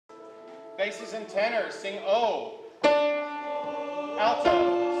Basses and tenors sing O.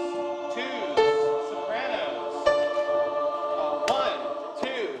 Altos, twos, sopranos. 1,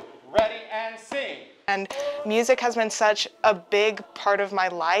 2, ready and sing. And music has been such a big part of my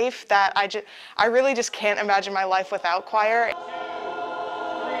life that I really just can't imagine my life without choir.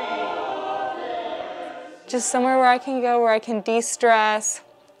 Just somewhere where I can go, where I can de-stress.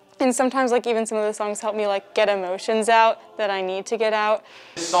 And sometimes like even some of the songs help me like get emotions out that I need to get out.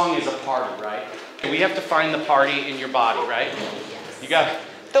 This song is a party, right? We have to find the party in your body, right? You got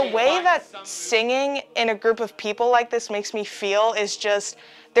The way that singing in a group of people like this makes me feel is just,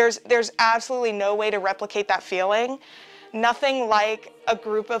 there's absolutely no way to replicate that feeling. Nothing like a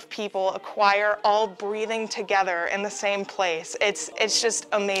group of people, a choir, all breathing together in the same place. It's just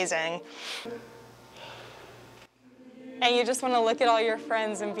amazing. And you just want to look at all your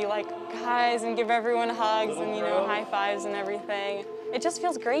friends and be like, guys, and give everyone hugs and, you know, high fives and everything. It just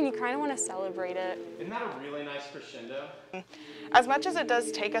feels great and you kind of want to celebrate it. Isn't that a really nice crescendo? As much as it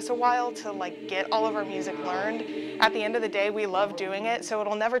does take us a while to like get all of our music learned, at the end of the day we love doing it, so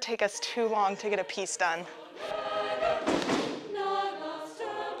it'll never take us too long to get a piece done.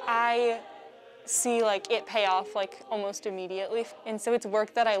 I see like it pay off like almost immediately, and so it's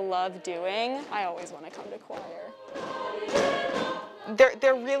work that I love doing. I always want to come to choir.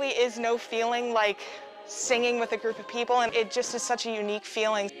 There really is no feeling like singing with a group of people, and it just is such a unique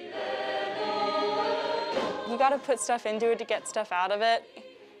feeling. You got to put stuff into it to get stuff out of it,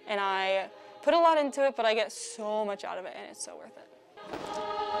 and I put a lot into it, but I get so much out of it, and it's so worth it.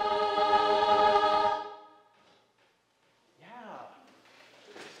 Yeah.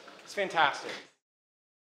 It's fantastic.